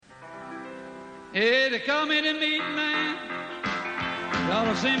Hey, they call me the meat man. Y'all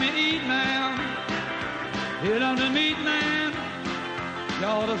to see me eat now. Here I'm the meat man.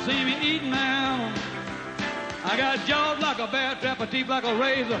 Y'all to see me eat now. I got jaws like a bear trap, a teeth like a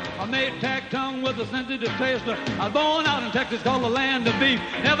razor. I made tack tongue with a sensitive taster. I was born out in Texas, called the land of beef.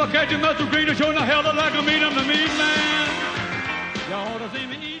 Never catch a muscle greener, showing the hell like a meat. I'm the meat man. Y'all to see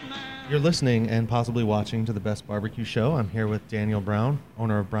me eat man. You're listening and possibly watching to the Best Barbecue Show. I'm here with Daniel Brown,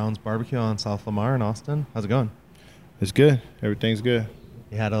 owner of Brown's Barbecue on South Lamar in Austin. How's it going? It's good. Everything's good.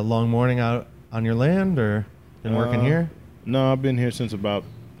 You had a long morning out on your land, or been working here? No, I've been here since about,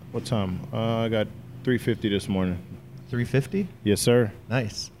 what time? I got 3:50 this morning. 3:50? Yes, sir.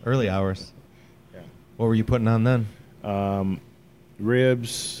 Nice. Early hours. Yeah. What were you putting on then?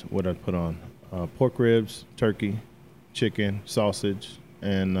 Ribs, what I put on? Pork ribs, turkey, chicken, sausage,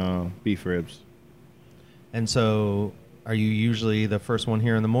 and beef ribs. And so are you usually the first one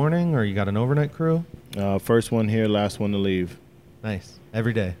here in the morning, or you got an overnight crew? First one here, last one to leave. Nice.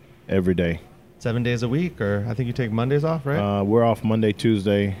 Every day? Every day. 7 days a week, or I think you take Mondays off, right? We're off Monday,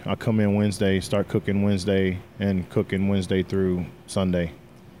 Tuesday. I come in Wednesday, start cooking Wednesday, and cooking Wednesday through Sunday.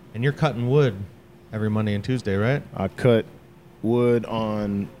 And you're cutting wood every Monday and Tuesday, right? I cut wood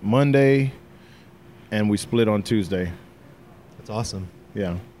on Monday, and we split on Tuesday. That's awesome.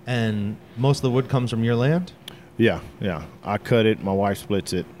 Yeah. And most of the wood comes from your land? Yeah. I cut it. My wife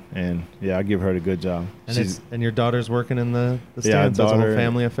splits it, and yeah, I give her the good job. And your daughter's working in the stands. It's a whole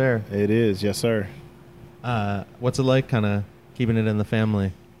family affair. It is, yes, sir. What's it like, kind of keeping it in the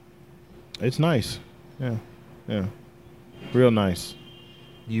family? It's nice. Yeah, real nice.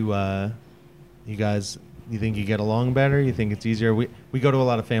 You guys, you think you get along better? You think it's easier? We go to a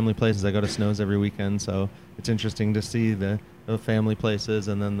lot of family places. I go to Snow's every weekend, so it's interesting to see the family places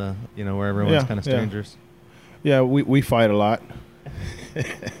and then where everyone's kind of strangers. Yeah, we fight a lot.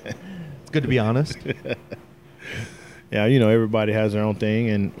 It's good to be honest. Yeah, everybody has their own thing,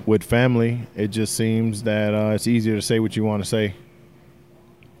 and with family, it just seems that it's easier to say what you want to say.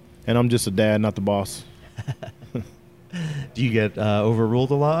 And I'm just a dad, not the boss. Do you get overruled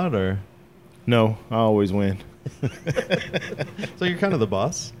a lot, or? No, I always win. So you're kind of the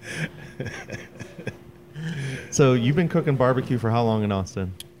boss. So you've been cooking barbecue for how long in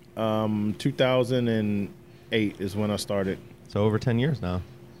Austin? 2008 is when I started. So over 10 years now.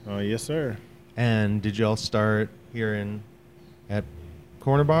 Yes, sir. And did you all start here at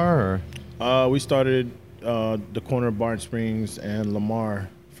Corner Bar, or? We started the corner of Barton Springs and Lamar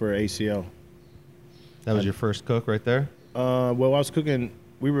for ACL. That was your first cook right there? Well, I was cooking.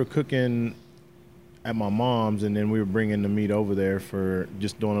 We were cooking at my mom's, and then we were bringing the meat over there for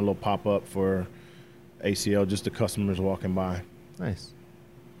just doing a little pop-up for ACL, just the customers walking by. Nice.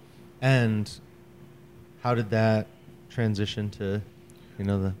 And how did that transition to,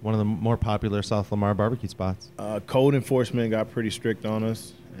 one of the more popular South Lamar barbecue spots? Code enforcement got pretty strict on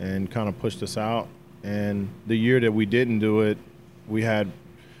us and kind of pushed us out. And the year that we didn't do it,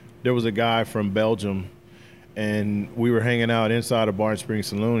 there was a guy from Belgium, and we were hanging out inside a Barton Springs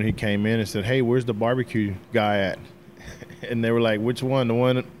Saloon. He came in and said, "Hey, where's the barbecue guy at?" And they were like, "Which one? The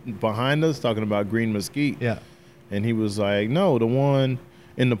one behind us?" Talking about Green Mesquite. Yeah. And he was like, "No, the one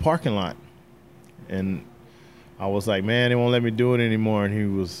in the parking lot." And I was like, "Man, they won't let me do it anymore." And he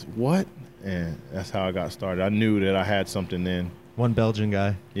was, "What?" And that's how I got started. I knew that I had something then. One Belgian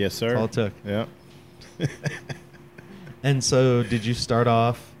guy. Yes, sir. That's all it took. Yeah. And so did you start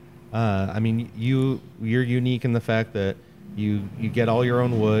off, you're unique in the fact that you get all your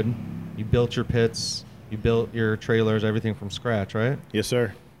own wood, you built your pits, you built your trailers, everything from scratch, right? Yes,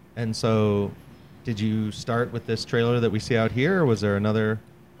 sir. And so did you start with this trailer that we see out here, or was there another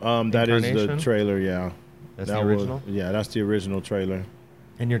that is the trailer, yeah. That's the original? Yeah, that's the original trailer.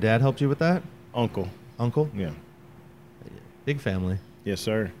 And your dad helped you with that? Uncle? Yeah. Big family. Yes,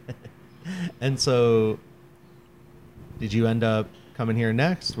 sir. And so did you end up coming here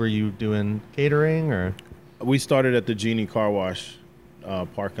next? Were you doing catering, or? We started at the Genie Car Wash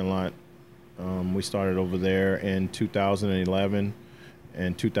parking lot. We started over there in 2011.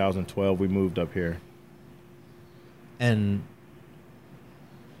 In 2012, we moved up here. And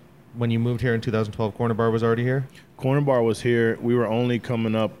when you moved here in 2012, Corner Bar was already here? Corner Bar was here. We were only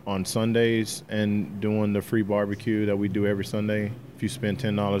coming up on Sundays and doing the free barbecue that we do every Sunday. If you spend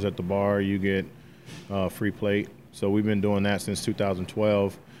 $10 at the bar, you get a free plate. So we've been doing that since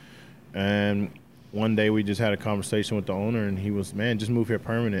 2012. And one day we just had a conversation with the owner, and he was, "Man, just move here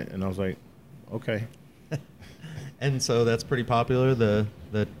permanent." And I was like, "Okay." And so that's pretty popular, the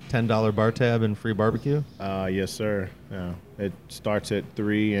 $10 bar tab and free barbecue? Yes, sir. Yeah. It starts at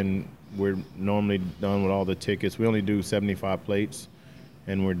 3, and we're normally done with all the tickets. We only do 75 plates,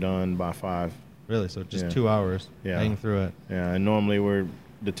 and we're done by 5. Really? So just Yeah. 2 hours Yeah. hang through it. Yeah, and normally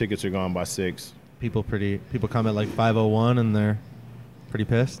the tickets are gone by 6. People come at like 5:01 and they're pretty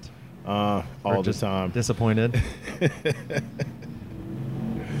pissed. All Or the just time. disappointed.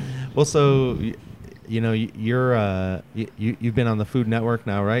 Well, so you've been on the Food Network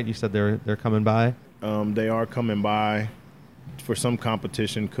now, right? You said they're coming by. They are coming by for some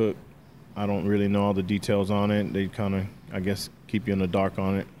competition cook. I don't really know all the details on it. They kind of, I guess, keep you in the dark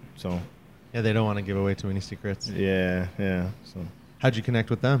on it. So Yeah, they don't want to give away too many secrets. yeah. So How'd you connect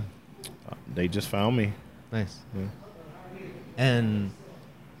with them? they just found me. Nice. Yeah. And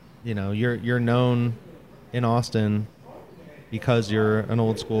you're known in Austin because you're an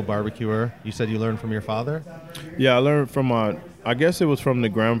old school barbecuer. You said you learned from your father? Yeah, I learned from I guess it was from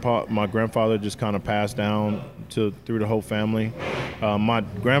my grandfather just kind of passed down through the whole family. My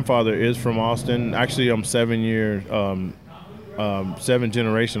grandfather is from Austin. Actually, I'm 7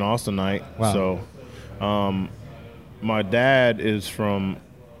 generation Austinite. Wow. So my dad is from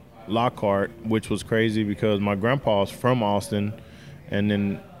Lockhart, which was crazy because my grandpa's from Austin, and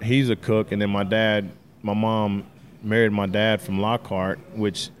then he's a cook, and then my mom married my dad from Lockhart,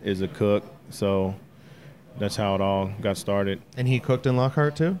 which is a cook. So that's how it all got started. And he cooked in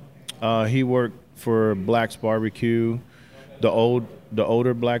Lockhart too? He worked for Black's Barbecue, the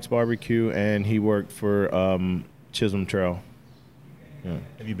older Black's Barbecue, and he worked for Chisholm Trail. Yeah.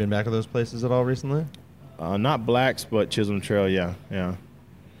 Have you been back to those places at all recently? Not Black's, but Chisholm Trail. Yeah.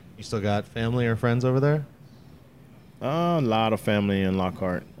 You still got family or friends over there? A lot of family in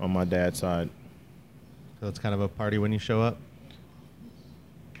Lockhart on my dad's side. So it's kind of a party when you show up?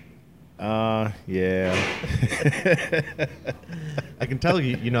 Yeah. I can tell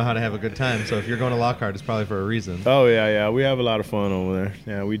you know how to have a good time. So if you're going to Lockhart, it's probably for a reason. Oh, yeah. We have a lot of fun over there.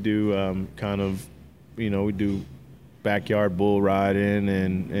 Yeah, we do we do backyard bull riding,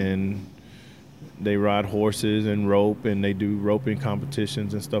 and they ride horses and rope, and they do roping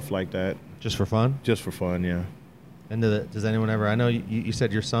competitions and stuff like that. Just for fun? Just for fun, yeah. And does anyone ever? I know you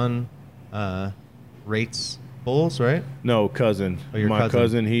said your son rates bulls, right? No, cousin. Oh, your My cousin.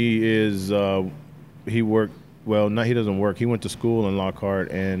 cousin, he is he worked. Well, no, he doesn't work. He went to school in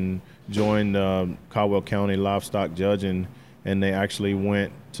Lockhart and joined Caldwell County livestock judging, and they actually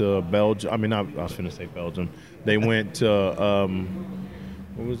went to Belgium. I mean, I was going to say Belgium. They went to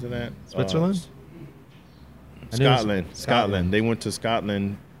what was it at? Switzerland? I knew it was Scotland. Scotland. They went to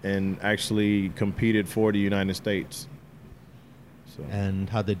Scotland and actually competed for the United States. So And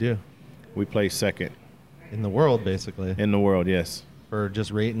how'd they do? we placed second In the world, basically, in the world. Yes. for just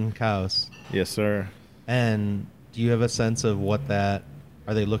rating cows. Yes, sir. And do you have a sense of what that?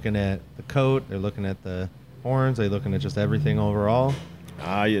 Are they looking at the coat? They're looking at the horns? Are they looking at just everything overall?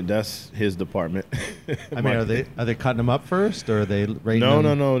 Yeah, that's his department. I mean, are they cutting them up first, or are they rating No.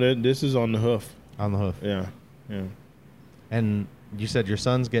 them This is on the hoof. on the hoof? Yeah. And you said your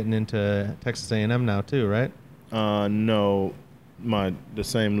son's getting into Texas A&M now too, right? No, the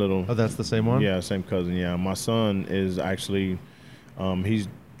same little. Oh, that's the same one? Yeah, same cousin. Yeah, my son is actually, he's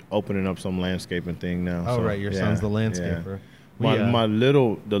opening up some landscaping thing now. Oh, so, right. Your yeah, son's the yeah. landscaper. My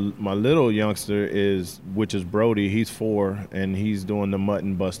little youngster which is Brody. He's 4 and he's doing the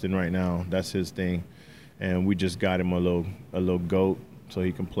mutton busting right now. That's his thing, and we just got him a little goat so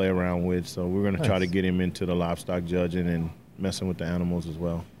he can play around with. So we're gonna try to Nice. get him into the livestock judging and messing with the animals as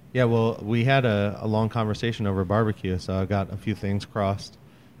well. Yeah, well, we had a long conversation over barbecue, so I got a few things crossed.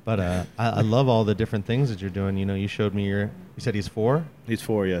 But I love all the different things that you're doing. You know, you showed me you said he's 4? He's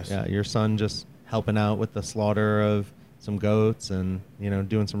 4, yes. Yeah, your son just helping out with the slaughter of some goats and,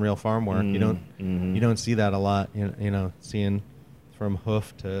 doing some real farm work. You don't see that a lot, seeing from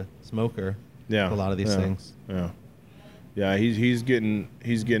hoof to smoker. Yeah, A lot of these yeah, things. Yeah, he's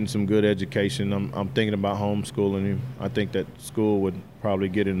getting some good education. I'm thinking about homeschooling him. I think that school would probably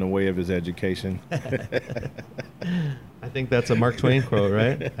get in the way of his education. I think that's a Mark Twain quote,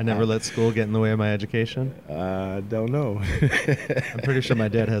 right? I never let school get in the way of my education. I don't know. I'm pretty sure my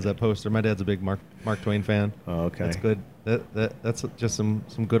dad has that poster. My dad's a big Mark Twain fan. Oh, okay. That's good. That's just some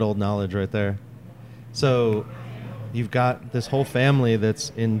good old knowledge right there. So you've got this whole family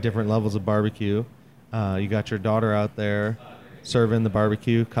that's in different levels of barbecue. You got your daughter out there serving the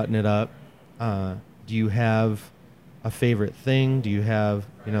barbecue, cutting it up. Do you have a favorite thing? Do you have,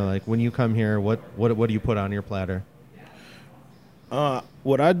 like when you come here, what do you put on your platter?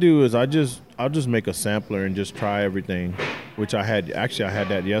 What I do is I'll just make a sampler and just try everything, which I had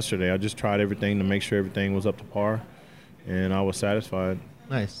that yesterday. I just tried everything to make sure everything was up to par, and I was satisfied.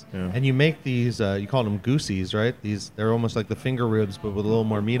 Nice. Yeah. And you make these, you call them goosies, right? They're almost like the finger ribs, but with a little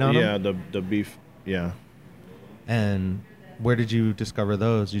more meat on them. Yeah, the beef. Yeah. And Where did you discover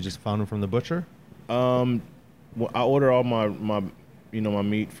those? You just found them from the butcher? Well, I order all my my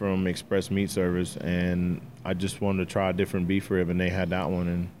meat from Express Meat Service, and I just wanted to try a different beef rib, and they had that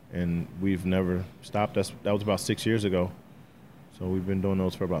one, and we've never stopped. That was about 6 years ago, so we've been doing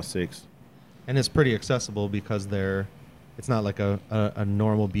those for about 6. And it's pretty accessible because it's not like a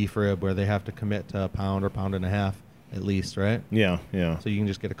normal beef rib where they have to commit to a pound or pound and a half at least, right? Yeah. So you can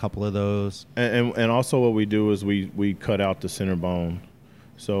just get a couple of those. And also what we do is we cut out the center bone,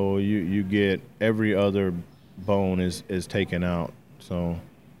 so you get every other bone is taken out. So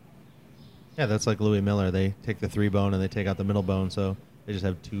yeah, that's like Louis Miller. They take the 3 bone and they take out the middle bone, so they just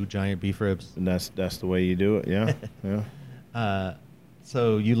have 2 giant beef ribs. and that's the way you do it. Yeah. Yeah.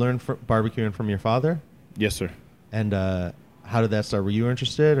 So you learned barbecuing from your father, Yes, sir. and how did that start? Were you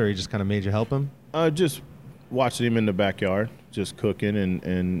interested, or he just kind of made you help him? Just watching him in the backyard, just cooking,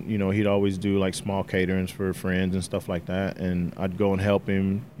 and he'd always do like small caterings for friends and stuff like that, and I'd go and help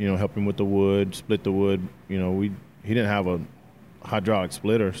him with the wood, split the wood. He didn't have a hydraulic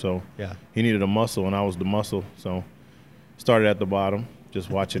splitter, so Yeah. he needed a muscle, and I was the muscle, so started at the bottom, just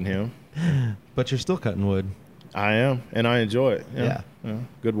watching him. But you're still cutting wood. I am, and I enjoy it. Yeah.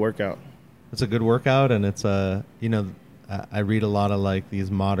 Good workout. It's a good workout, and it's I read a lot of like these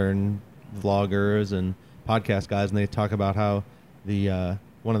modern vloggers and podcast guys, and they talk about how the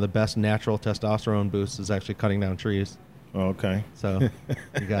one of the best natural testosterone boosts is actually cutting down trees. Oh, okay. So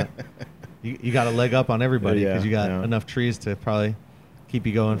you got a leg up on everybody because you got enough trees to probably keep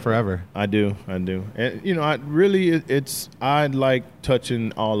you going forever. I do, and I like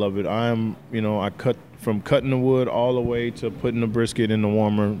touching all of it. I cut from cutting the wood all the way to putting the brisket in the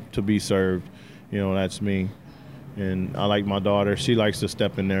warmer to be served. That's me. And I like my daughter. She likes to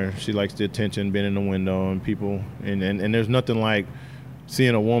step in there. She likes the attention, being in the window, and people. And there's nothing like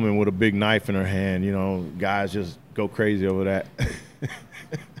seeing a woman with a big knife in her hand. Guys just go crazy over that.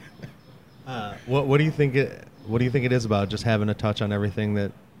 What do you think it is about just having a touch on everything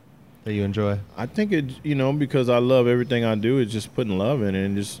that you enjoy? I think it, because I love everything I do. It's just putting love in it,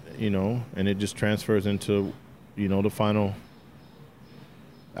 and just, and it just transfers into, the final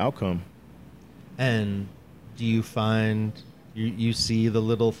outcome. And do you find you see the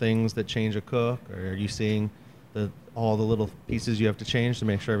little things that change a cook, or are you seeing all the little pieces you have to change to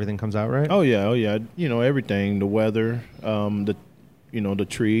make sure everything comes out right? Oh yeah. Everything, the weather, the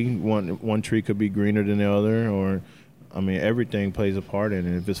tree. One tree could be greener than the other, or everything plays a part in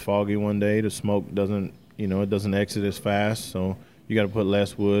it. If it's foggy one day, the smoke doesn't exit as fast, so you got to put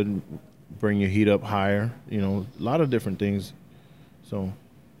less wood, bring your heat up higher. A lot of different things. So.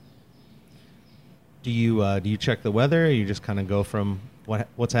 Do you check the weather, or you just kind of go from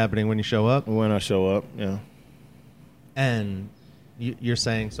what's happening when you show up? When I show up, yeah. And you're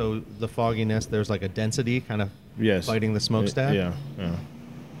saying, so the fogginess, there's like a density kind of fighting the smokestack? Yeah.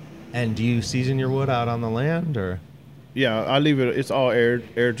 And do you season your wood out on the land, or? Yeah, I leave it. It's all air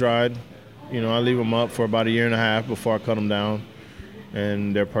dried. I leave them up for about 1.5 years before I cut them down,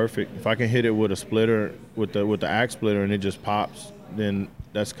 and they're perfect. If I can hit it with a splitter, with the axe splitter, and it just pops, then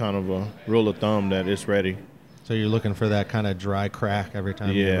that's kind of a rule of thumb that it's ready. So you're looking for that kind of dry crack every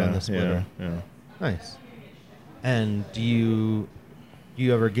time you run the splitter. Yeah. Nice. And do you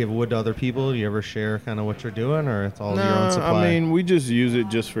ever give wood to other people? Do you ever share kind of what you're doing, or it's all your own supply? We just use it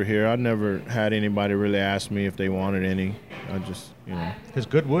just for here. I never had anybody really ask me if they wanted any. I just, Because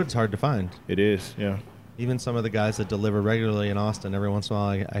good wood's hard to find. It is, yeah. Even some of the guys that deliver regularly in Austin, every once in a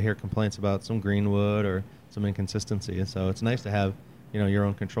while I hear complaints about some green wood or some inconsistency. So it's nice to have, your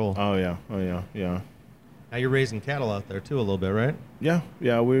own control. Oh, yeah. Now you're raising cattle out there too a little bit, right? Yeah.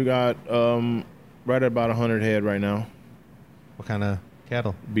 We got right at about 100 head right now. What kind of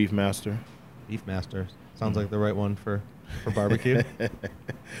cattle? Beefmaster. Beefmaster. Sounds like the right one for barbecue.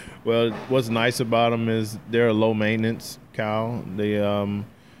 Well, what's nice about them is they're a low maintenance cow. They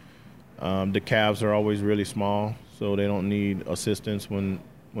the calves are always really small, so they don't need assistance when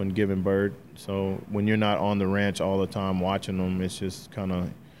giving birth. So when you're not on the ranch all the time watching them, it's just kind of,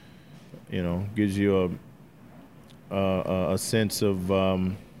 gives you a sense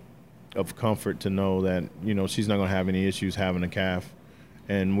of comfort to know that, she's not going to have any issues having a calf.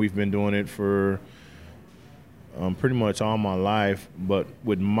 And we've been doing it for pretty much all my life. But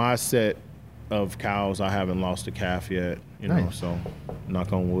with my set of cows, I haven't lost a calf yet, Nice. So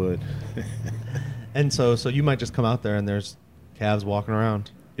knock on wood. And so you might just come out there and there's calves walking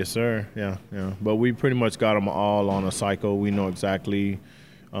around. Yes, sir. Yeah. But we pretty much got them all on a cycle. We know exactly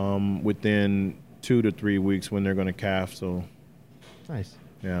within 2 to 3 weeks when they're going to calf. So Nice.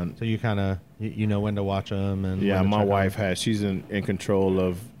 yeah. So you kind of you know when to watch them and Yeah, when to my check wife on 'em. she's in control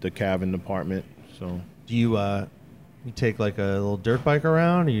of the calving department. So Do You take like a little dirt bike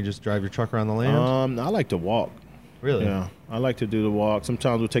around, or you just drive your truck around the land? I like to walk. Really? Yeah, I like to do the walk.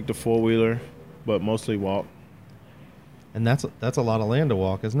 Sometimes we'll take the 4-wheeler, but mostly walk. And that's a lot of land to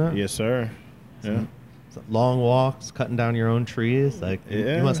walk, isn't it? Yes, sir. Yeah. So long walks, cutting down your own trees. Like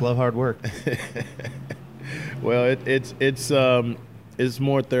Yeah. you must love hard work. Well, it's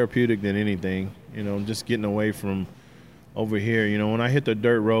more therapeutic than anything. You know, just getting away from over here. You know, when I hit the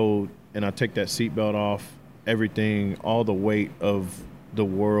dirt road and I take that seatbelt off, everything, all the weight of the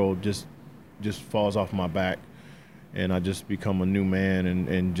world just falls off my back, and I just become a new man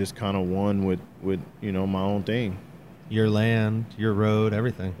and just kind of one with my own thing. Your land, your road,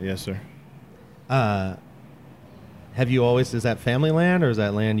 everything. Yes, sir. Have you always, is that family land or is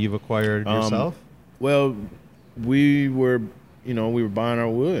that land you've acquired yourself? Well, we were buying our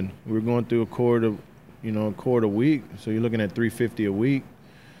wood. We were going through a cord a week. So you're looking at $350 a week.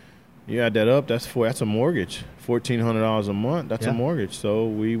 You add that up, that's a mortgage. $1,400 a month. That's a mortgage. So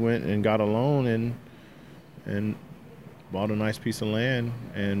we went and got a loan and bought a nice piece of land.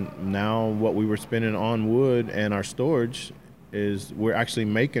 And now what we were spending on wood and our storage is we're actually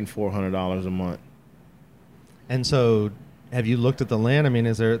making $400 a month. And so, have you looked at the land? I mean,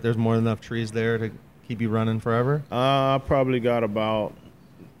 there's more than enough trees there to keep you running forever? I probably got about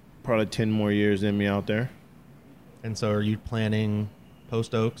 10 more years in me out there. And so, are you planning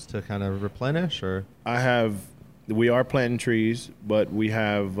post oaks to kind of replenish, or? We are planting trees, but we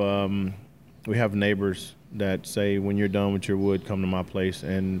have neighbors that say, when you're done with your wood, come to my place.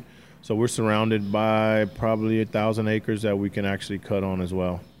 And so we're surrounded by probably 1,000 acres that we can actually cut on as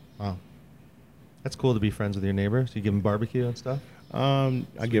well. Wow. That's cool to be friends with your neighbors. You give them barbecue and stuff? I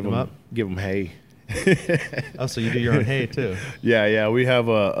give them hay. Oh, so you do your own hay too? Yeah. We have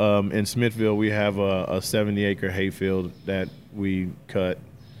in Smithville, we have a 70-acre hayfield that we cut.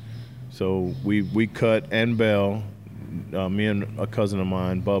 So we cut and bale. Me and a cousin of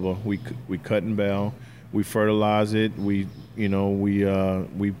mine, Bubba, we cut and bale. We fertilize it. We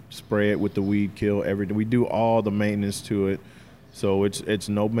spray it with the weed kill everything. We do all the maintenance to it. So it's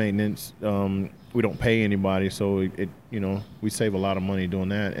no maintenance. We don't pay anybody, so we save a lot of money doing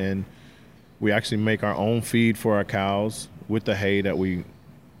that. And we actually make our own feed for our cows with the hay that we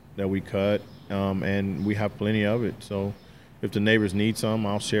cut, and we have plenty of it. So if the neighbors need some,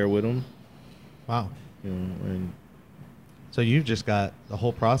 I'll share with them. Wow. And so you've just got the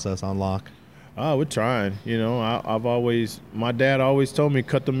whole process on lock. Oh, we're trying. My dad always told me,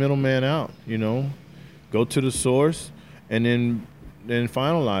 cut the middleman out. Go to the source, and then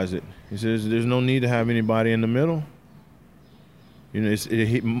finalize it. He says there's no need to have anybody in the middle.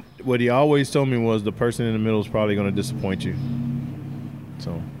 What he always told me was the person in the middle is probably going to disappoint you.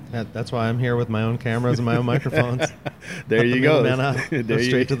 So that's why I'm here with my own cameras and my own microphones. There you go. Go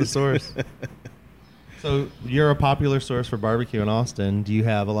straight to the source. So you're a popular source for barbecue in Austin. Do you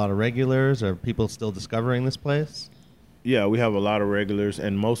have a lot of regulars? Are people still discovering this place? Yeah, we have a lot of regulars,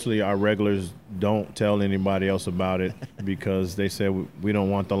 and mostly our regulars don't tell anybody else about it because they say we don't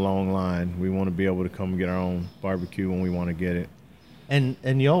want the long line. We want to be able to come get our own barbecue when we want to get it.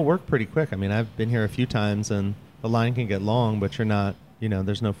 And y'all work pretty quick. I mean, I've been here a few times, and the line can get long, but you're not,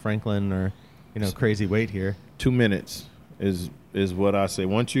 there's no Franklin or, crazy wait here. 2 minutes is what I say.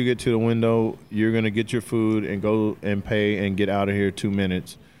 Once you get to the window, you're going to get your food and go and pay and get out of here. 2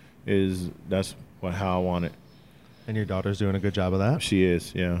 minutes that's how I want it. And your daughter's doing a good job of that? She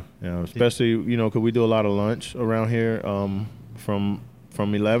is, yeah. Especially, because we do a lot of lunch around here.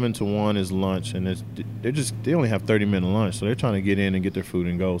 From 11 to 1 is lunch, and they only have 30-minute lunch, so they're trying to get in and get their food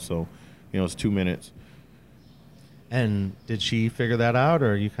and go. So, it's 2 minutes. And did she figure that out,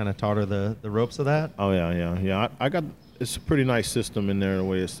 or you kind of taught her the ropes of that? Oh yeah. It's a pretty nice system in there the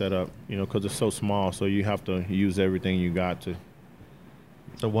way it's set up, because it's so small, so you have to use everything you got to.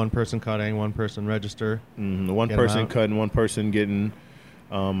 So one person cutting, one person register. Mm-hmm. One person cutting, one person getting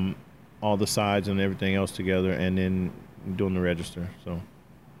all the sides and everything else together, and then doing the register. So.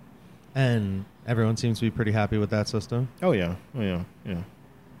 And everyone seems to be pretty happy with that system. Oh yeah. Do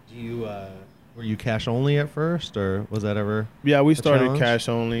you were you cash only at first, or was that ever? Yeah, we started cash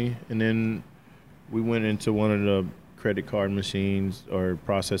only, and then we went into one of the credit card machines or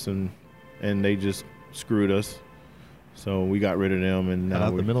processing, and they just screwed us. So we got rid of them, and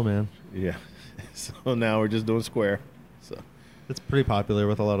now the middleman. Yeah. So now we're just doing Square. So it's pretty popular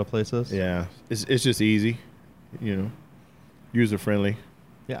with a lot of places. Yeah, it's just easy, user friendly.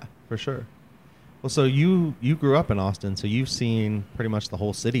 Yeah, for sure. Well, so you grew up in Austin, so you've seen pretty much the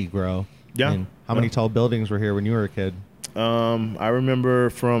whole city grow. Yeah. I mean, how many tall buildings were here when you were a kid? I remember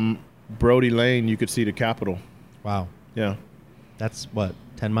from Brody Lane, you could see the Capitol. Wow. Yeah. That's what,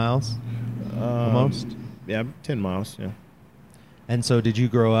 10 miles almost? Yeah, 10 miles. Yeah. And so, did you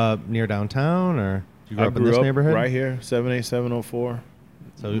grow up near downtown, or did you grow I up in grew this up neighborhood? right here, 78704.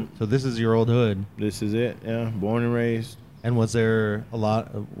 So this is your old hood. This is it. Yeah, born and raised. And was there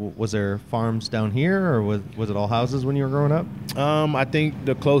was there farms down here, or was it all houses when you were growing up? I think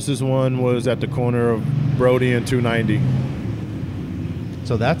the closest one was at the corner of Brody and 290.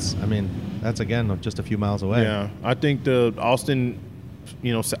 So that's again just a few miles away. Yeah, I think the Austin,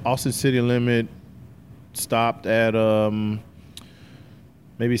 Austin city limit stopped at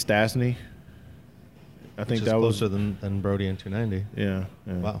maybe Stastny. I think Which is that was closer than Brody and 290. yeah.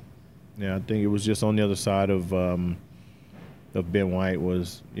 Wow. Yeah, I think it was just on the other side of Ben White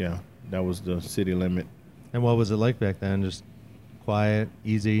that was the city limit. And what was it like back then? Just quiet,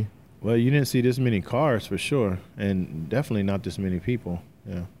 easy. Well, you didn't see this many cars for sure, and definitely not this many people.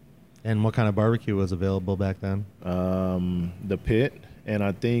 Yeah. And what kind of barbecue was available back then? The Pit, and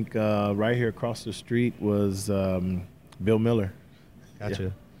I think right here across the street was Bill Miller. Gotcha. Yeah.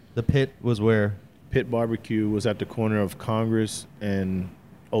 The Pit was where? Pit Barbecue was at the corner of Congress and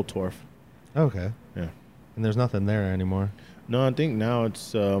Otorf. Okay. Yeah. And there's nothing there anymore. No, I think now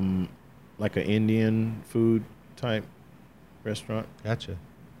it's like an Indian food type restaurant. Gotcha.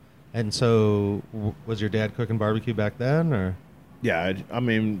 And so, was your dad cooking barbecue back then, or? Yeah, I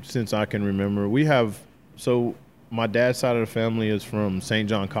mean, since I can remember, my dad's side of the family is from St.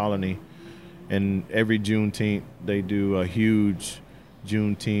 John Colony, and every Juneteenth they do a huge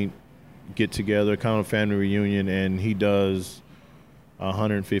Juneteenth get together, kind of family reunion, and he does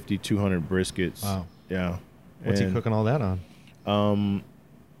 150, 200 briskets. Wow. Yeah. What's he cooking all that on?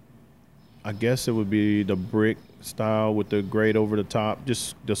 I guess it would be the brick style with the grate over the top,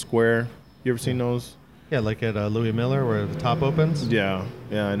 just the square. You ever seen those? Yeah, like at Louis Miller where the top opens? Yeah,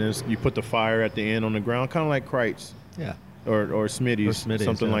 and then you put the fire at the end on the ground, kind of like Kreitz. Yeah. Or Smitty's,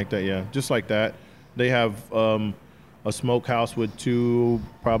 something yeah. like that, yeah. Just like that. They have a smokehouse with two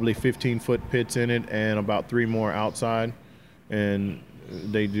probably 15-foot pits in it and about 3 more outside. And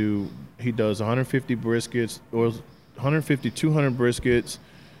he does 150 briskets, or 150, 200 briskets,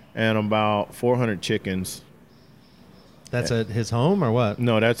 and about 400 chickens. That's at his home or what?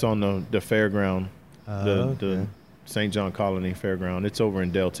 No, that's on the fairground, Okay. the St. John Colony Fairground. It's over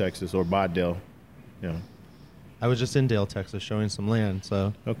in Dale, Texas, or by Dale. Yeah. I was just in Dale, Texas, showing some land,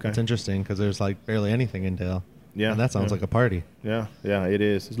 so Okay. it's interesting because there's like barely anything in Dale. Yeah. And that sounds yeah. like a party. Yeah, it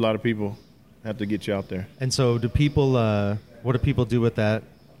is. There's a lot of people. Have to get you out there. And so, what do people do with that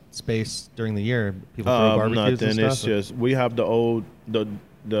space during the year? People throw barbecues nothing. and It's stuff? just we have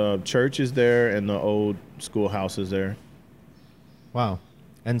the church is there and the old schoolhouse is there. Wow.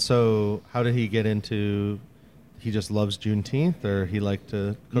 And so, how did he get into? He just loves Juneteenth, or he liked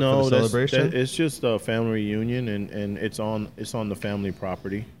to cook for the celebration? It's just a family reunion, and it's on the family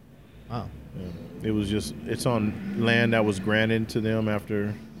property. Wow. Yeah. It's on land that was granted to them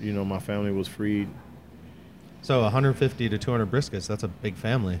after my family was freed. So 150 to 200 briskets, that's a big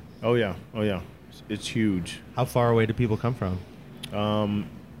family. Oh yeah, it's huge. How far away do people come from?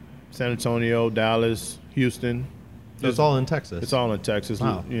 San Antonio, Dallas, Houston. So it's all in Texas. It's all in Texas.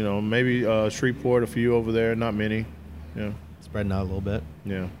 Wow. Maybe Shreveport, a few over there, not many. Yeah. Spreading out a little bit.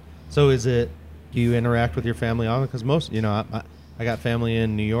 Yeah. So do you interact with your family often? Because most, I got family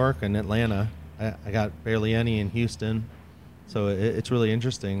in New York and Atlanta. I got barely any in Houston. So it's really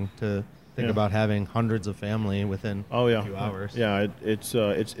interesting to think about having hundreds of family within a few hours. Yeah,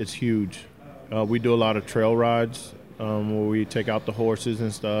 it's huge. We do a lot of trail rides where we take out the horses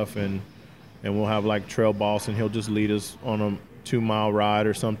and stuff, and we'll have like Trail Boss, and he'll just lead us on a 2-mile ride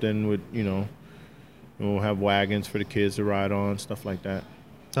or something with, and we'll have wagons for the kids to ride on, stuff like that.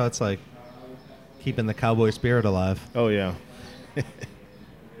 So it's like keeping the cowboy spirit alive. Oh, yeah.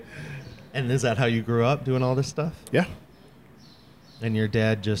 And is that how you grew up, doing all this stuff? Yeah. And your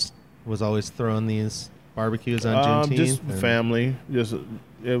dad just was always throwing these barbecues on Juneteenth? Just family.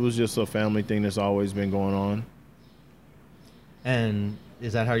 It was just a family thing that's always been going on. And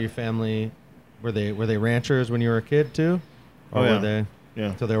is that how your family, were they ranchers when you were a kid too? Or yeah. were they?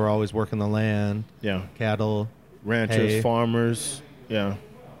 Yeah. So they were always working the land. Yeah. Cattle. Ranchers, hay. farmers. Yeah.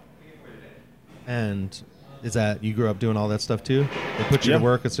 And is that, you grew up doing all that stuff too? They put you to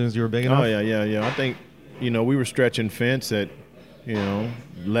work as soon as you were big enough? Oh, yeah. I think, we were stretching fence at,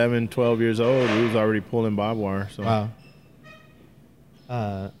 11, 12 years old. We was already pulling barbed wire. So.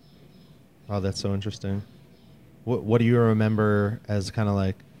 Wow. That's so interesting. What do you remember as kind of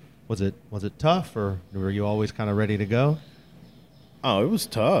like, was it tough, or were you always kind of ready to go? Oh, it was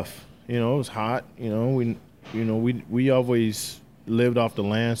tough. It was hot. We always lived off the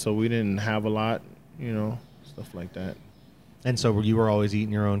land, so we didn't have a lot, stuff like that. And so you were always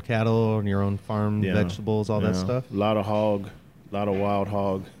eating your own cattle and your own farm Yeah. vegetables, all that Yeah. stuff? A lot of hog, a lot of wild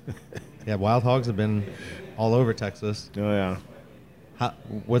hog. Yeah, wild hogs have been all over Texas. Oh yeah. How,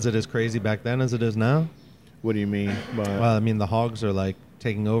 was it as crazy back then as it is now? What do you mean? By Well, I mean, the hogs are like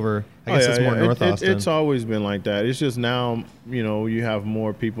taking over. I Oh, guess yeah, it's more yeah. North Austin. It's always been like that. It's just now, you have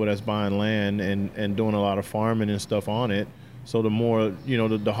more people that's buying land and doing a lot of farming and stuff on it. So the more,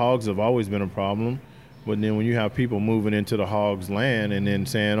 the hogs have always been a problem. But then when you have people moving into the hogs' land and then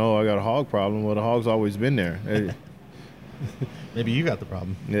saying, oh, I got a hog problem, well, the hog's always been there. Maybe you got the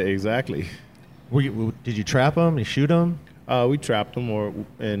problem. Yeah, exactly. Did you trap them? You shoot them? We trapped them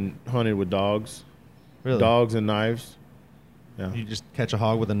and hunted with dogs. Really? Dogs and knives. Yeah. You just catch a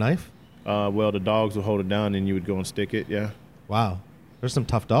hog with a knife? Well, the dogs would hold it down and you would go and stick it, yeah. Wow. There's some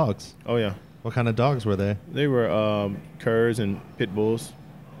tough dogs. Oh, yeah. What kind of dogs were they? They were curs and pit bulls.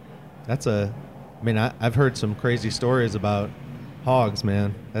 I've heard some crazy stories about hogs,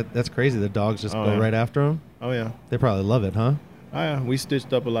 man. That's crazy. The dogs just Oh, go yeah. right after them. Oh, yeah. They probably love it, huh? Oh, yeah. We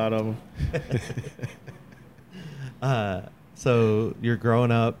stitched up a lot of them. So you're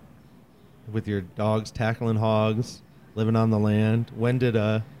growing up with your dogs tackling hogs, living on the land. When did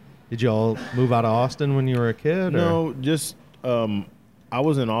you all move out of Austin when you were a kid? Or? No, just I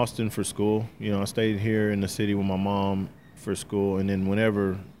was in Austin for school. I stayed here in the city with my mom for school, and then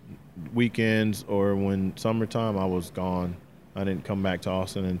whenever weekends or when summertime, I was gone. I didn't come back to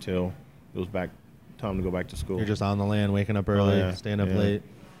Austin until it was time to go back to school. You're just on the land, waking up early, yeah. staying up Yeah. late.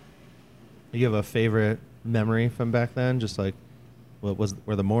 You have a favorite memory from back then? Just like,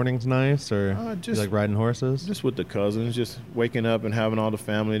 were the mornings nice, or you like riding horses? Just with the cousins, just waking up and having all the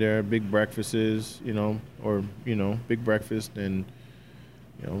family there, big breakfasts, big breakfast and,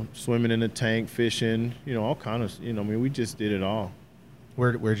 swimming in the tank, fishing, all kind of, we just did it all.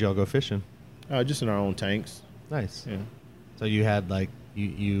 Where'd y'all go fishing? Just in our own tanks. Nice. Yeah. So you had like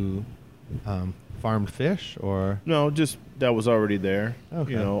you farmed fish, or No, just that was already there.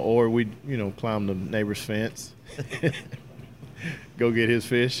 Okay. Or we'd, climb the neighbor's fence, go get his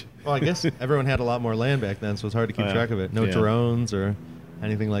fish. well, I guess everyone had a lot more land back then, so it's hard to keep Yeah. track of it. No Yeah. drones or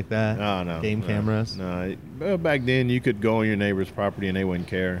anything like that. Oh, no. Game no, cameras. No. Well, back then you could go on your neighbor's property and they wouldn't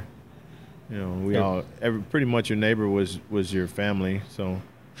care. Pretty much your neighbor was your family. So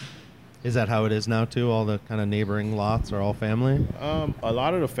Is that how it is now too? All the kind of neighboring lots are all family. a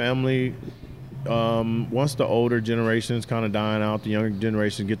lot of the family, once the older generations kind of dying out, the younger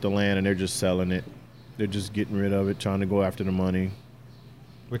generations get the land and they're just selling it. They're just getting rid of it, trying to go after the money.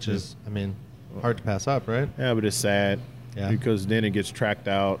 Which is, hard to pass up, right? Yeah, but it's sad because then it gets tracked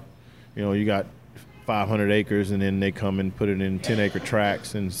out. You got 500 acres and then they come and put it in 10-acre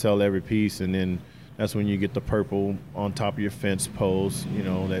tracts and sell every piece, and then that's when you get the purple on top of your fence posts,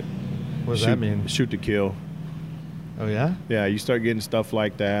 that What does that mean? shoot to kill. Oh yeah. Yeah, you start getting stuff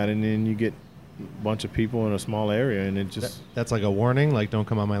like that, and then you get a bunch of people in a small area, and it just That's like a warning, like don't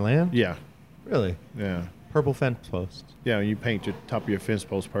come on my land. yeah, Really? yeah, Purple fence post. yeah. You paint your top of your fence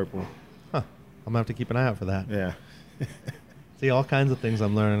post purple. Huh. I'm gonna have to keep an eye out for that. Yeah. See, all kinds of things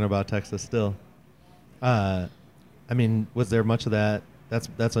I'm learning about Texas still. Was there much of that?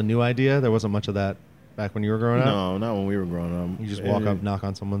 That's a new idea. There wasn't much of that back when you were growing up. No, not when we were growing up. You just walk up, knock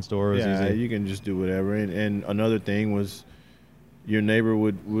on someone's door. It was Yeah, easy. you can just do whatever. And another thing was, your neighbor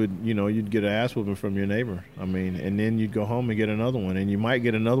would you'd get an ass whooping from your neighbor. And then you'd go home and get another one, and you might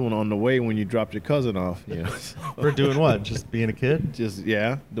get another one on the way when you dropped your cousin off. For doing what? Just being a kid? Just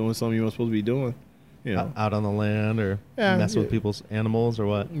doing something you weren't supposed to be doing. Out on the land, or mess with people's animals, or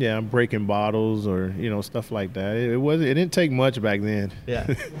what? Yeah, breaking bottles or stuff like that. It didn't take much back then. Yeah.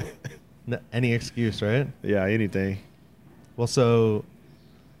 Any excuse, right? Yeah, anything. Well, so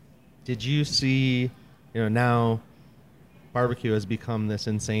did you see, now barbecue has become this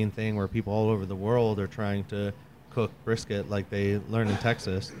insane thing where people all over the world are trying to cook brisket like they learn in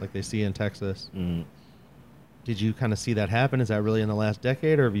Texas, like they see in Texas. Mm. Did you kind of see that happen? Is that really in the last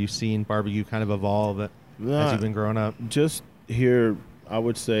decade, or have you seen barbecue kind of evolve as you've been growing up? Just here, I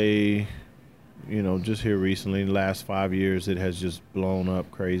would say, just here recently, the last 5 years, it has just blown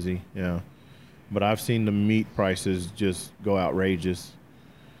up crazy. Yeah. But I've seen the meat prices just go outrageous.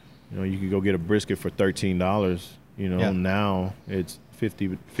 You could go get a brisket for $13. Now it's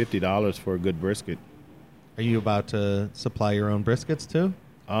 $50 for a good brisket. Are you about to supply your own briskets too?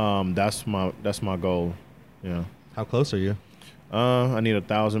 That's my goal. Yeah. How close are you? I need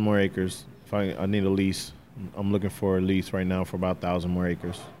 1,000 more acres. I need a lease. I'm looking for a lease right now for about 1,000 more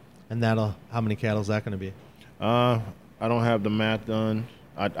acres. And how many cattle is that going to be? I don't have the math done.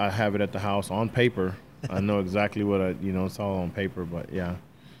 I have it at the house on paper. I know exactly what it's all on paper, but yeah.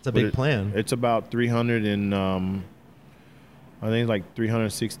 It's a big plan. It's about 300 and I think it's like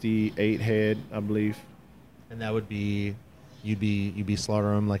 368 head, I believe. And that would be, you'd be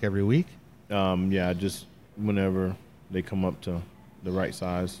slaughtering them like every week? Yeah, just whenever they come up to the right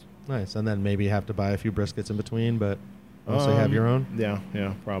size. Nice. And then maybe you have to buy a few briskets in between, but mostly have your own?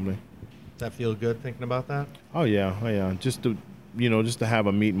 Yeah, probably. Does that feel good thinking about that? Oh yeah. Just to, just to have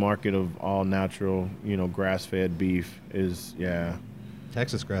a meat market of all natural, grass-fed beef is, yeah.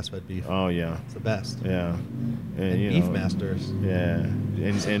 Texas grass-fed beef. Oh yeah. It's the best. Yeah. And Beef Masters. Yeah.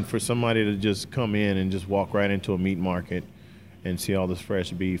 And for somebody to just come in and just walk right into a meat market and see all this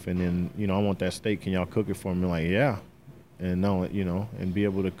fresh beef, and then, I want that steak. Can y'all cook it for me? Like, yeah. And no, and be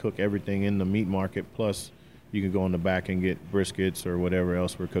able to cook everything in the meat market, plus you can go in the back and get briskets or whatever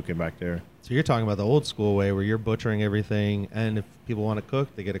else we're cooking back there. So you're talking about the old school way where you're butchering everything, and if people want to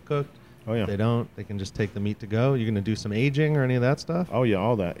cook, they get it cooked. Oh yeah. If they don't, they can just take the meat to go. You're going to do some aging or any of that stuff? Oh yeah,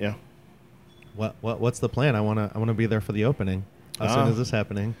 all that, yeah. What's the plan? I want to be there for the opening. How soon is this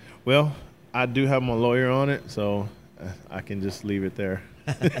happening? Well, I do have my lawyer on it, so I can just leave it there.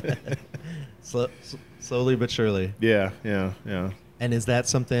 Slowly but surely. Yeah. And is that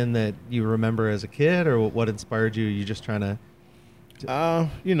something that you remember as a kid, or what inspired you? You just trying to? It's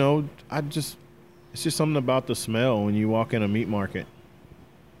just something about the smell when you walk in a meat market.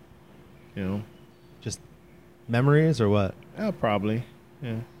 Just memories or what? Yeah, probably.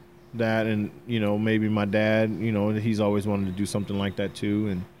 Yeah. That, and maybe my dad. He's always wanted to do something like that too,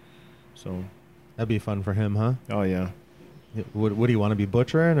 and so. That'd be fun for him, huh? Oh yeah. Would he want to be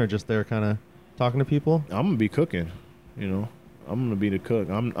butchering, or just there kind of talking to people? I'm gonna be cooking. I'm gonna be the cook.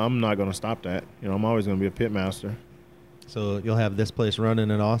 I'm not gonna stop that. I'm always gonna be a pit master. So you'll have this place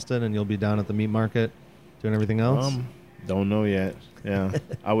running in Austin, and you'll be down at the meat market doing everything else? Don't know yet. Yeah.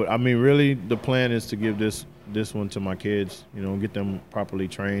 Really, the plan is to give this one to my kids, get them properly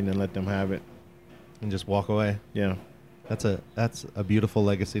trained and let them have it. And just walk away? Yeah. That's a beautiful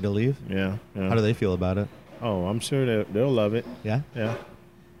legacy to leave. Yeah. How do they feel about it? Oh, I'm sure they'll love it. Yeah? Yeah.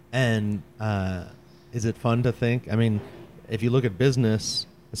 And is it fun to think? If you look at business,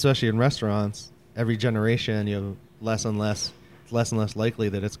 especially in restaurants, every generation you have less and less likely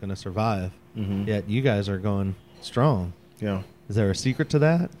that it's going to survive. Mm-hmm. Yet you guys are going strong. Yeah. Is there a secret to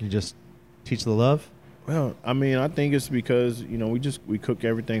that? You just teach the love? Well, I think it's because, we cook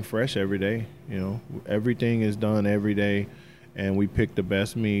everything fresh every day. Everything is done every day, and we pick the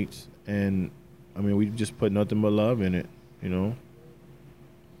best meats, and we just put nothing but love in it, and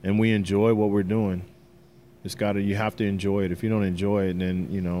we enjoy what we're doing. You have to enjoy it. If you don't enjoy it,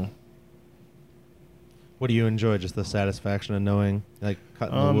 then, What do you enjoy? Just the satisfaction of knowing, like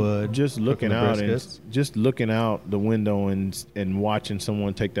cutting the wood, just looking out briskets? and just looking out the window and watching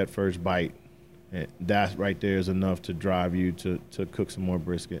someone take that first bite. That right there is enough to drive you to cook some more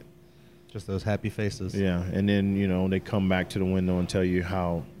brisket. Just those happy faces. Yeah, and then they come back to the window and tell you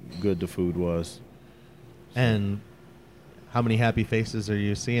how good the food was. And how many happy faces are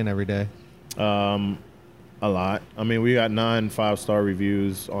you seeing every day? A lot. We got 9 5-star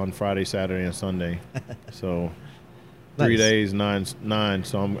reviews on Friday, Saturday, and Sunday. So 3 Nice. days, nine.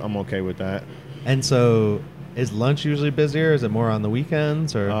 So I'm okay with that. And so, is lunch usually busier? Is it more on the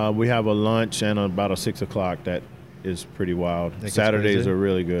weekends, or We have a lunch and about a 6 o'clock that is pretty wild. That gets Saturdays crazy? are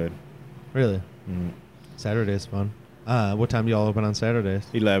really good. really? Mm. Saturday's fun. What time do y'all open on Saturdays?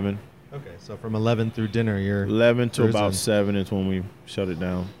 11. Okay, so from 11 through dinner, you're 11 to about cruising. 7 is when we shut it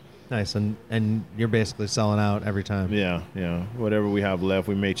down. Nice, and you're basically selling out every time. Yeah. Whatever we have left,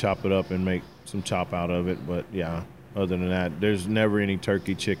 we may chop it up and make some chop out of it. But yeah, other than that, there's never any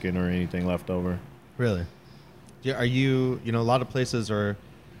turkey, chicken, or anything left over. Really? Are you? A lot of places are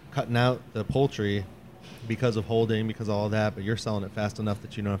cutting out the poultry because of holding, because of all that, but you're selling it fast enough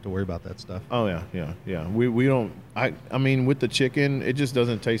that you don't have to worry about that stuff. Oh yeah. We don't. With the chicken, it just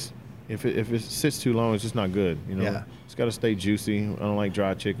doesn't taste. If it sits too long, it's just not good. Yeah. It's got to stay juicy. I don't like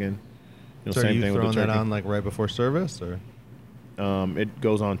dry chicken. So are Same you thing with throwing the that turkey. on like right before service, or? It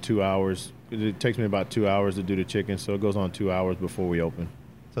goes on 2 hours. It takes me about 2 hours to do the chicken, so it goes on 2 hours before we open.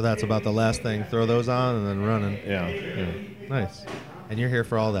 So that's about the last thing. Throw those on and then running. Yeah. Nice. And you're here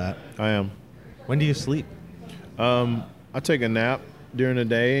for all that. I am. When do you sleep? I take a nap during the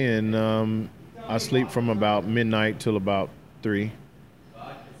day, and I sleep from about midnight till about 3.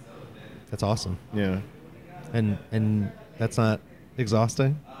 That's awesome. Yeah. And that's not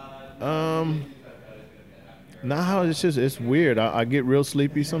exhausting? Now it's weird. I get real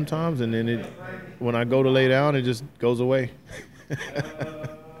sleepy sometimes, and then when I go to lay down, it just goes away.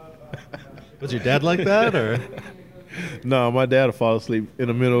 Was your dad like that, or? No, my dad will fall asleep in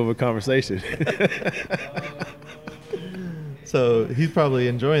the middle of a conversation. So he's probably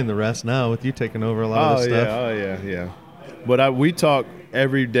enjoying the rest now with you taking over a lot of the stuff. Yeah. But we talk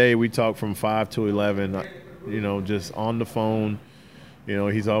every day. We talk from 5 to 11. Just on the phone.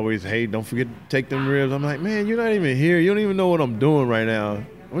 He's always, hey, don't forget to take them ribs. I'm like, man, you're not even here. You don't even know what I'm doing right now.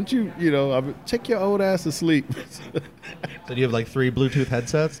 Why don't you, check your old ass to sleep. So do you have like 3 Bluetooth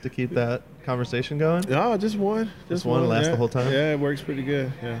headsets to keep that conversation going? No, just one. Just one lasts the whole time? Yeah, it works pretty good,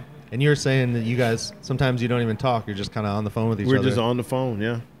 yeah. And you were saying that you guys, sometimes you don't even talk. You're just kind of on the phone with each other. We're just on the phone,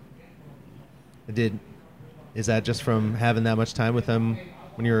 yeah. Is that just from having that much time with him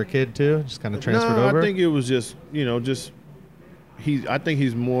when you were a kid too? Just kind of transferred over? I think it was just, I think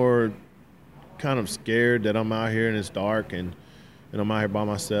he's more kind of scared that I'm out here and it's dark and I'm out here by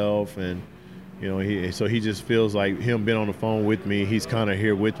myself, and so he just feels like him being on the phone with me, he's kind of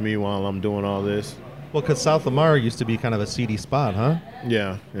here with me while I'm doing all this. Well, because South Lamar used to be kind of a seedy spot, huh?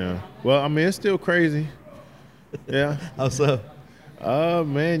 Yeah. Well, I mean, it's still crazy. Yeah. How so?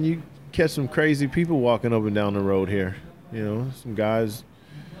 Man, you catch some crazy people walking up and down the road here. Some guys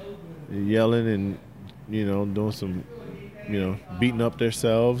yelling and, doing some, beating up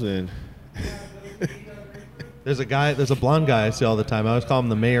themselves and... There's a blonde guy I see all the time. I always call him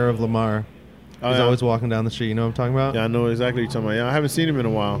the mayor of Lamar. He's always walking down the street. You know what I'm talking about? Yeah, I know exactly what you're talking about. Yeah, I haven't seen him in a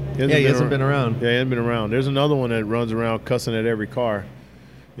while. He hasn't been around. Yeah, he hasn't been around. There's another one that runs around cussing at every car,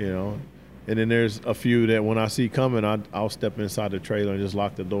 And then there's a few that when I see coming, I'll step inside the trailer and just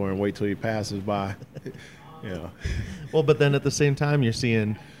lock the door and wait till he passes by. Yeah. Well, but then at the same time, you're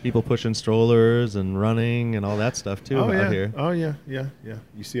seeing people pushing strollers and running and all that stuff too out here. Oh yeah.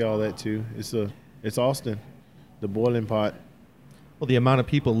 You see all that too. It's Austin, the boiling pot. Well, the amount of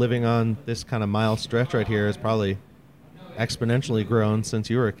people living on this kind of mile stretch right here has probably exponentially grown since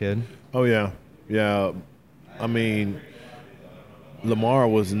you were a kid. Oh yeah. I mean, Lamar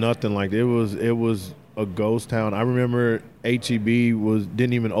was nothing like it was a ghost town. I remember HEB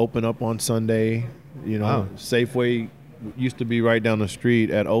didn't even open up on Sunday. Wow. Safeway used to be right down the street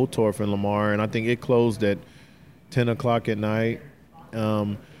at Old Torf in Lamar, and I think it closed at 10 o'clock at night.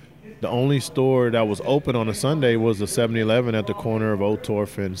 The only store that was open on a Sunday was the 7-Eleven at the corner of Old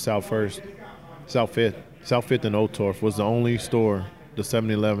Torf and South Fifth and Old Torf was the only store, the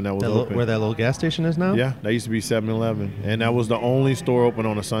 7-Eleven that was open. Where that little gas station is now? Yeah, that used to be 7-Eleven, and that was the only store open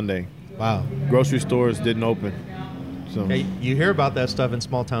on a Sunday. Wow. Grocery stores didn't open. So yeah, you hear about that stuff in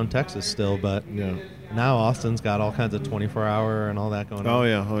small town Texas still, but now Austin's got all kinds of 24-hour and all that going on. Oh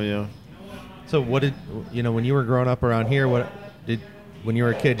yeah. So what did when you were growing up around here? When you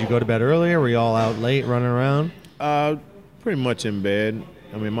were a kid, you go to bed early, or were you all out late running around? Pretty much in bed.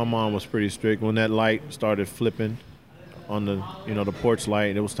 I mean, my mom was pretty strict. When that light started flipping on the the porch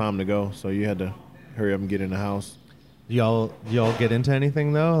light, it was time to go. So you had to hurry up and get in the house. Do y'all get into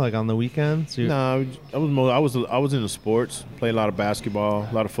anything though, like on the weekends? No, I was into sports. Played a lot of basketball,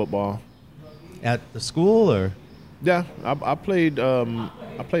 a lot of football. At the school or? Yeah, I played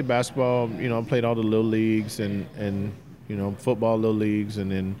basketball. I played all the little leagues and football little leagues,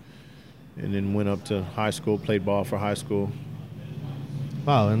 and then went up to high school, played ball for high school.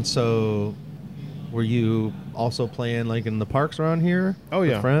 Wow, and so were you also playing like in the parks around here? Oh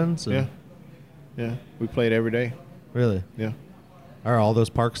yeah, with friends. Yeah. We played every day. Really? Yeah. Are all those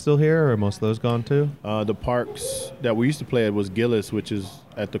parks still here, or are most of those gone too? The parks that we used to play at was Gillis, which is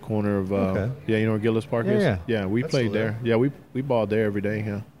at the corner of. Okay. Yeah, you know where Gillis Park is? Yeah. Yeah, we That's played still there. Yeah, we balled there every day.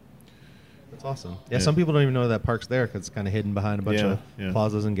 Yeah. That's awesome. Yeah, some people don't even know that park's there because it's kind of hidden behind a bunch of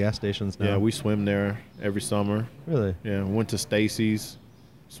plazas and gas stations now. Yeah, we swim there every summer. Really? Yeah, went to Stacy's,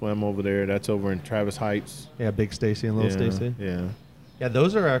 swam over there. That's over in Travis Heights. Yeah, Big Stacy and Little Stacy. Yeah. Yeah,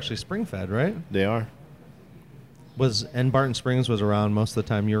 those are actually spring-fed, right? They are. And Barton Springs was around most of the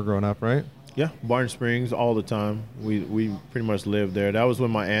time you were growing up, right? Yeah, Barton Springs all the time. We pretty much lived there. That was when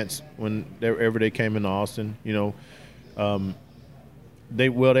my aunts, whenever they came into Austin, they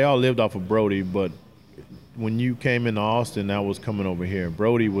all lived off of Brody, but when you came into Austin, that was coming over here.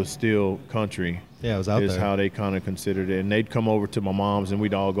 Brody was still country. Yeah, it was out there. Is how they kind of considered it. And they'd come over to my mom's, and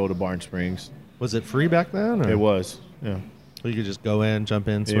we'd all go to Barton Springs. Was it free back then? Or? It was, yeah. So you could just go in, jump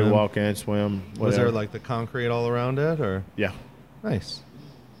in, swim? You walk in, swim, whatever. Was there like the concrete all around it? Or? Yeah. Nice.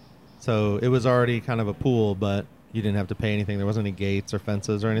 So it was already kind of a pool, but you didn't have to pay anything. There wasn't any gates or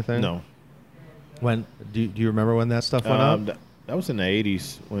fences or anything? No. When do you remember when that stuff went up? That was in the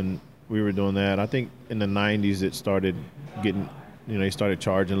 80s when we were doing that. I think in the 90s it started getting, they started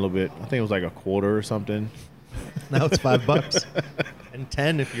charging a little bit. I think it was like $0.25 or something. Now it's $5 and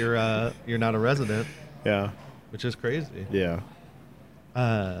 $10 if you're not a resident. Yeah. Which is crazy. Yeah.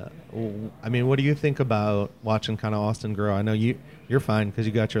 I mean, what do you think about watching kind of Austin grow? I know you're fine because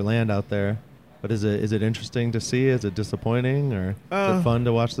you got your land out there, but is it interesting to see? Is it disappointing, or is it fun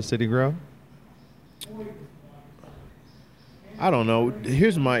to watch the city grow? I don't know.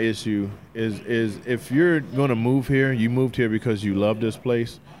 Here's my issue: is if you're gonna move here, you moved here because you love this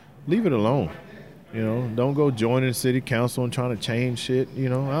place. Leave it alone. You know, don't go joining city council and trying to change shit. You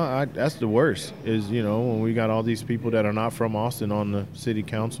know, that's the worst. Is, you know, when we got all these people that are not from Austin on the city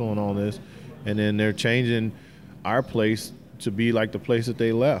council and all this, and then they're changing our place to be like the place that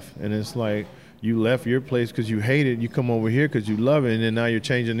they left, and it's like you left your place because you hate it. You come over here because you love it, and then now you're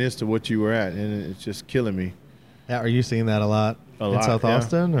changing this to what you were at, and it's just killing me. Yeah, are you seeing that a lot in South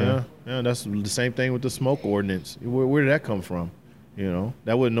Austin? Or? Yeah. That's the same thing with the smoke ordinance. Where did that come from? You know,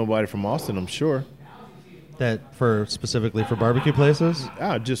 that wasn't nobody from Austin, I'm sure. That for specifically for barbecue places?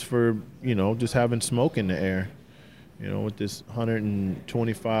 Just for, you know, just having smoke in the air. You know, with this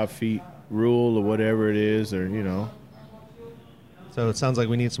 125 feet rule or whatever it is, or, you know. So it sounds like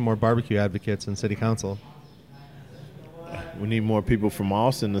we need some more barbecue advocates in city council. We need more people from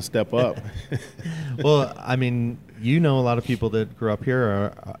Austin to step up. Well, I mean, you know a lot of people that grew up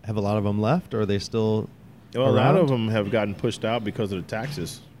here. Have a lot of them left, or are they still Well, a around? lot of them have gotten pushed out because of the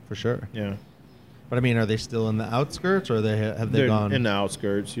taxes. For sure. Yeah. But I mean, are they still in the outskirts, or have they They're gone in the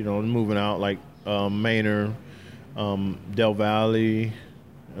outskirts, you know, moving out like Manor, Del Valley,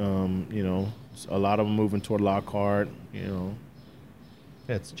 you know, a lot of them moving toward Lockhart, you know.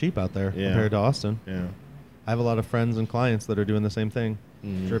 Yeah, it's cheap out there Yeah. compared to Austin. Yeah. I have a lot of friends and clients that are doing the same thing.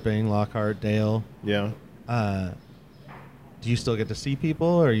 Mhm. Dripping, Lockhart, Dale. Yeah. Do you still get to see people,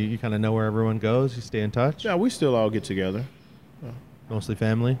 or you kind of know where everyone goes? You stay in touch? Yeah, we still all get together. Mostly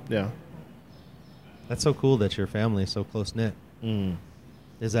family? Yeah. That's so cool that your family is so close-knit. Mm.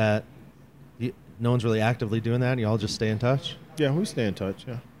 Is that... no one's really actively doing that? You all just stay in touch? Yeah, we stay in touch,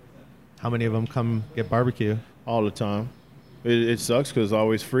 yeah. How many of them come get barbecue? All the time. It sucks because it's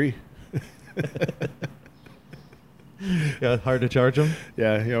always free. Yeah, hard to charge them?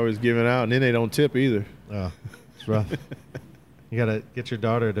 Yeah, you're always giving out, and then they don't tip either. Oh, it's rough. You got to get your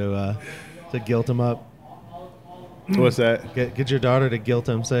daughter to guilt him up. What's that? Get your daughter to guilt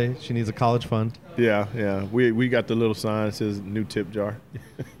him. Say she needs a college fund. Yeah. We got the little sign that says new tip jar.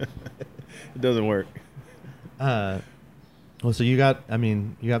 It doesn't work. Well, so you got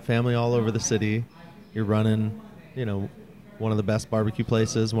family all over the city. You're running, you know, one of the best barbecue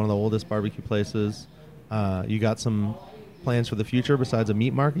places, one of the oldest barbecue places. You got some plans for the future besides a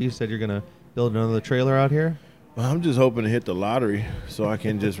meat market? You said you're going to build another trailer out here? Well, I'm just hoping to hit the lottery so I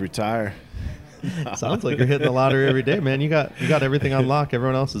can just retire. Sounds like you're hitting the lottery every day, man. You got everything on lock.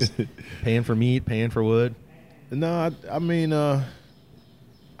 Everyone else is paying for meat, paying for wood. No, I mean,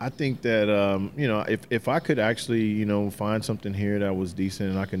 I think that, you know, if I could actually, you know, find something here that was decent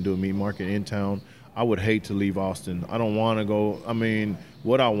and I can do a meat market in town, I would hate to leave Austin. I don't want to go. I mean,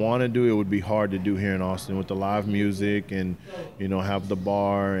 what I want to do, it would be hard to do here in Austin with the live music and, you know, have the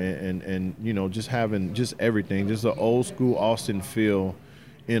bar and you know, just having just everything, just an old school Austin feel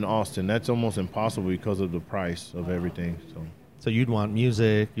in Austin. That's almost impossible because of the price of everything. So you'd want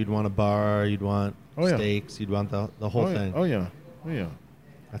music, you'd want a bar, you'd want steaks, you'd want the whole thing. Oh yeah.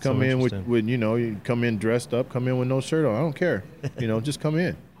 That's Come so in with, interesting. you know, you come in dressed up, come in with no shirt on. I don't care. You know, just come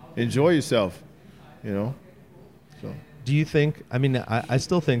in. Enjoy yourself, you know. So. Do you think, I mean, I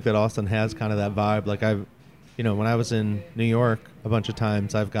still think that Austin has kind of that vibe. Like you know, when I was in New York a bunch of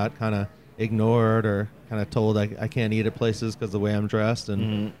times, I've got kind of ignored or kind of told I can't eat at places because of the way I'm dressed.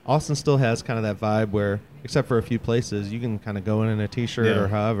 And Austin still has kind of that vibe where, except for a few places, you can kind of go in a T-shirt or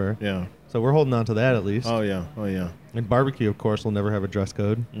however. Yeah. So we're holding on to that at least. Oh yeah. And barbecue, of course, will never have a dress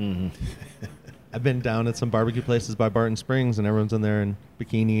code. Mm-hmm. I've been down at some barbecue places by Barton Springs, and everyone's in there in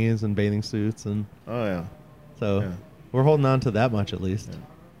bikinis and bathing suits, and Oh yeah. so we're holding on to that much at least. Yeah.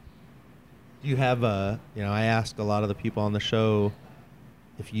 Do you have you know, I ask a lot of the people on the show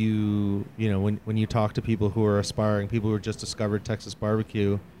if you know, when you talk to people who are aspiring, people who have just discovered Texas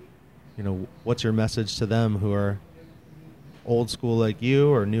barbecue, you know, what's your message to them who are old school like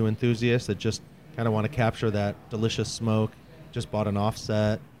you or new enthusiasts that just kind of want to capture that delicious smoke, just bought an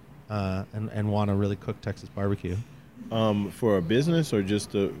offset, and want to really cook Texas barbecue? For a business or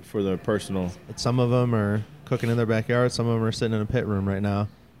just for the personal? Some of them are cooking in their backyard. Some of them are sitting in a pit room right now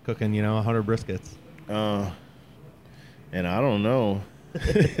cooking, you know, 100 briskets. And I don't know.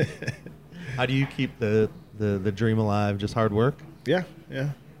 How do you keep the dream alive? Just hard work? Yeah.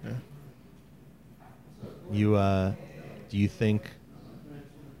 You do you think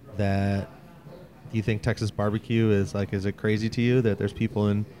Texas barbecue is it crazy to you that there's people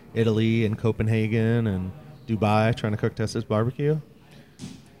in Italy and Copenhagen and Dubai trying to cook Texas barbecue?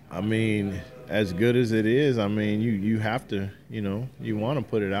 I mean, as good as it is, I mean, you have to, you know, you want to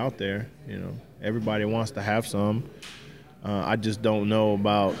put it out there. You know, everybody wants to have some. I just don't know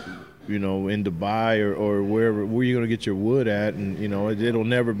about, you know, in Dubai or where you're going to get your wood at, and, you know, it'll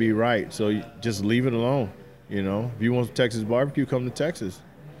never be right. So you just leave it alone, you know. If you want Texas barbecue, come to Texas.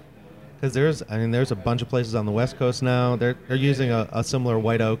 Because there's a bunch of places on the West Coast now. They're using a similar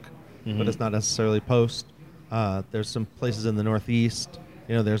white oak, but it's not necessarily post. There's some places in the Northeast.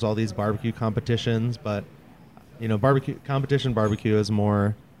 You know, there's all these barbecue competitions, but, you know, barbecue is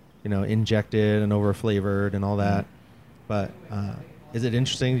more, you know, injected and over flavored and all that. But is it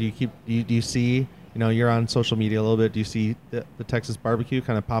interesting? Do you see, you know, you're on social media a little bit. Do you see the Texas barbecue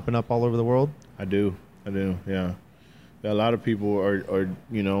kind of popping up all over the world? I do. Yeah. A lot of people are,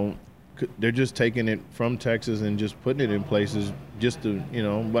 you know, they're just taking it from Texas and just putting it in places just to, you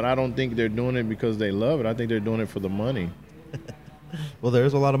know, but I don't think they're doing it because they love it. I think they're doing it for the money. Well,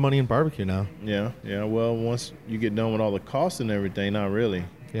 there's a lot of money in barbecue now. Yeah. Well, once you get done with all the costs and everything, not really.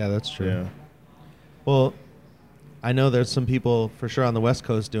 Yeah, that's true. Yeah. Well, I know there's some people for sure on the West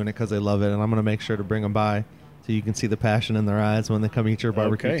Coast doing it because they love it, and I'm going to make sure to bring them by so you can see the passion in their eyes when they come eat your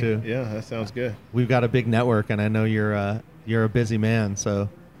barbecue too. Yeah, that sounds good. We've got a big network, and I know you're a busy man, so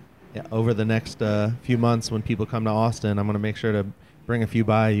yeah, over the next few months when people come to Austin, I'm going to make sure to bring a few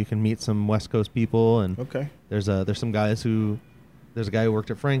by. You can meet some West Coast people, and there's some guys there's a guy who worked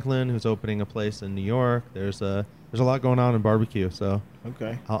at Franklin who's opening a place in New York. There's a lot going on in barbecue, so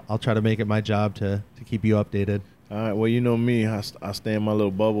I'll try to make it my job to keep you updated. All right. Well, you know me, I stay in my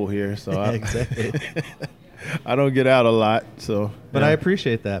little bubble here, so exactly. I don't get out a lot. So, but I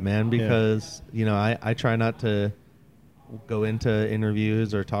appreciate that, man, because you know I try not to go into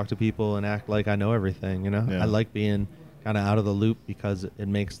interviews or talk to people and act like I know everything. You know, I like being kind of out of the loop because it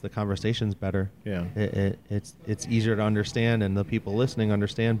makes the conversations better. Yeah, it's easier to understand, and the people listening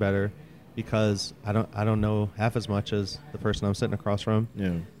understand better because I don't know half as much as the person I'm sitting across from.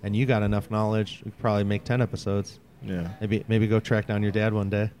 Yeah, and you got enough knowledge. We could probably make 10 episodes. Yeah, maybe go track down your dad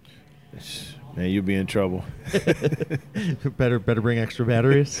one day. Man, you'll be in trouble. better bring extra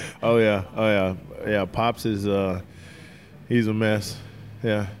batteries. Oh yeah. Pops is he's a mess.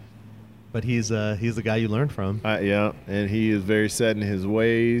 Yeah. But he's the guy you learned from. Yeah, and he is very set in his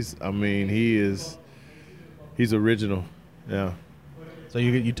ways. I mean, he's original. Yeah. So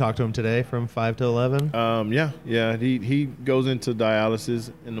you talked to him today from 5 to 11? Yeah. He goes into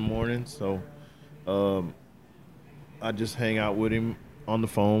dialysis in the morning, so I just hang out with him on the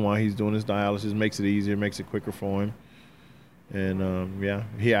phone while he's doing his dialysis. Makes it easier, makes it quicker for him. And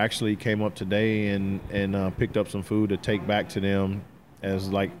he actually came up today and picked up some food to take back to them as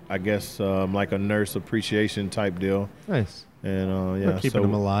like a nurse appreciation type deal. Nice. And keeping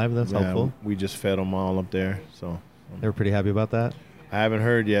them alive. That's helpful. We just fed them all up there. So they were pretty happy about that. I haven't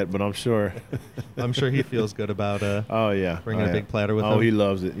heard yet, but I'm sure. I'm sure he feels good about bringing a big platter with him. Oh, he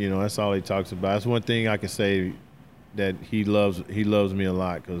loves it. You know, that's all he talks about. That's one thing I can say that he loves me a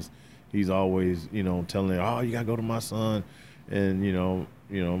lot because he's always, you know, telling me, oh, you got to go to my son. And, you know,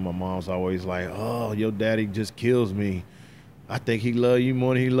 my mom's always like, oh, your daddy just kills me. I think he loved you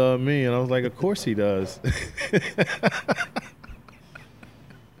more than he loved me. And I was like, of course he does.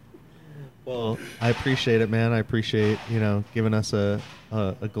 Well, I appreciate it, man. I appreciate, you know, giving us a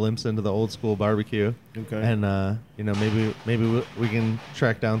glimpse into the old school barbecue. Okay. And, you know, maybe we can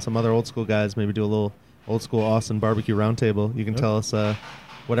track down some other old school guys, maybe do a little old school Austin barbecue roundtable. You can tell us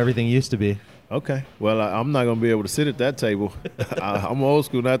what everything used to be. Okay. Well, I'm not going to be able to sit at that table. I'm old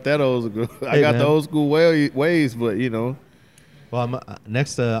school, not that old school. I got the old school ways, but, you know. Well,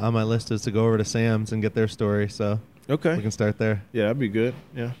 next on my list is to go over to Sam's and get their story, so we can start there. Yeah, that'd be good.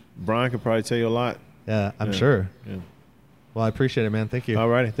 Yeah. Brian could probably tell you a lot. Yeah, I'm sure. Yeah. Well, I appreciate it, man. Thank you. All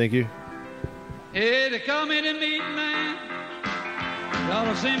righty. Thank you. Hey, they call me the meat man. Y'all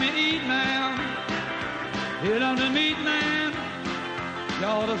to see me eat now. Hit on the meat man.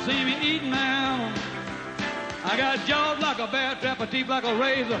 Y'all to see me eat now. I got jaws like a bear trap, teeth like a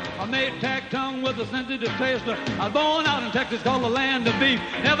razor. I made tack tongue with a sensitive taster. I was born out in Texas, called the land of beef.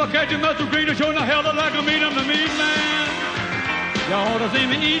 Never catch a muscle greener, showing the hell like a meat. I'm the meat man. Y'all ought to see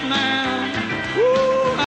me eat now. Woo!